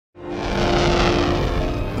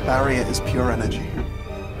barrier is pure energy.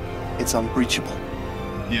 It's unbreachable.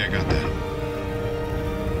 Yeah, I got that.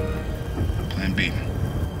 Plan B.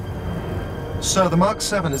 Sir, the Mark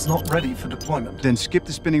 7 is not ready for deployment. Then skip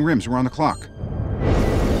the spinning rims. We're on the clock.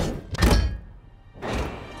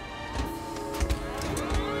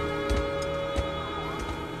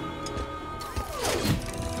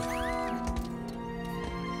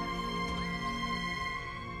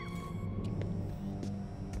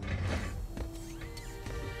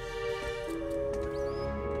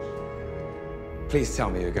 Please tell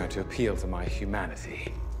me you're going to appeal to my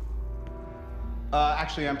humanity.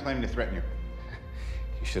 Actually, I'm planning to threaten you.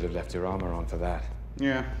 You should have left your armor on for that.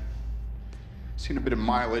 Yeah. Seen a bit of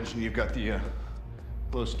mileage, and you've got the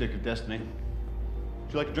glow stick of destiny.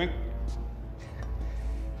 Would you like a drink?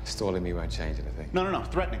 Stalling me won't change anything. No.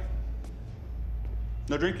 Threatening.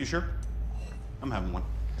 No drink, you sure? I'm having one.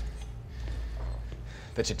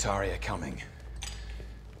 The Chitauri are coming.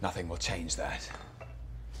 Nothing will change that.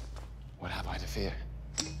 What have I to fear?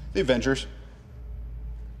 The Avengers.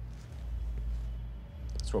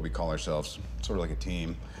 That's what we call ourselves. Sort of like a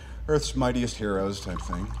team. Earth's mightiest heroes type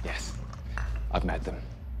thing. Yes. I've met them.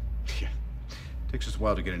 Yeah. Takes us a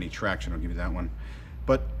while to get any traction, I'll give you that one.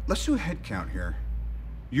 But let's do a head count here.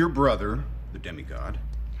 Your brother, the demigod.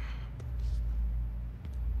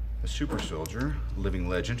 A super soldier, a living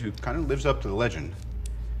legend who kind of lives up to the legend.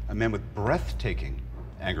 A man with breathtaking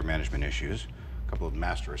anger management issues. A couple of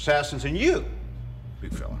master assassins, and you,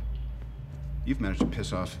 big fella. You've managed to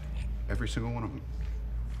piss off every single one of them.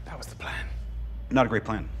 That was the plan. Not a great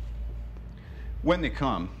plan. When they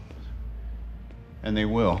come, and they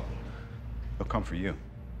will, they'll come for you.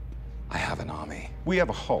 I have an army. We have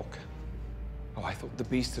a Hulk. Oh, I thought the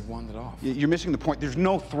beast had wandered off. You're missing the point. There's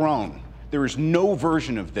no throne. There is no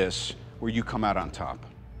version of this where you come out on top.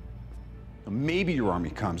 Now, maybe your army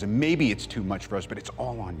comes, and maybe it's too much for us, but it's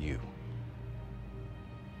all on you.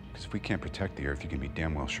 Because if we can't protect the Earth, you can be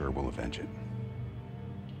damn well sure we'll avenge it.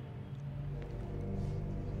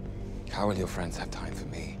 How will your friends have time for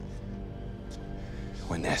me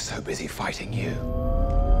when they're so busy fighting you?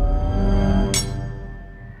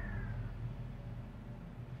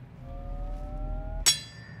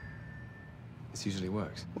 This usually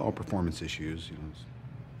works. Well, performance issues, you know, it's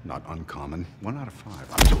not uncommon. 1 out of 5.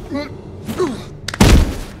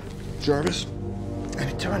 Jarvis,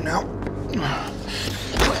 any turn now?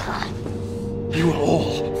 You will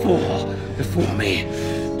all fall before me.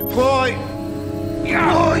 Deploy!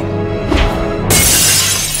 Deploy!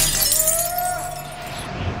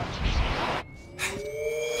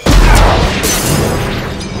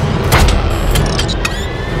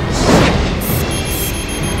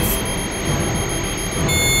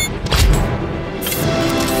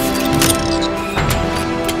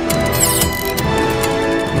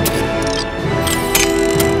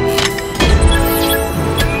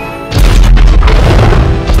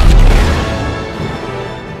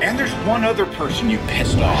 And there's one other person you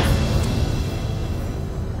pissed off.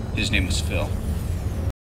 His name was Phil.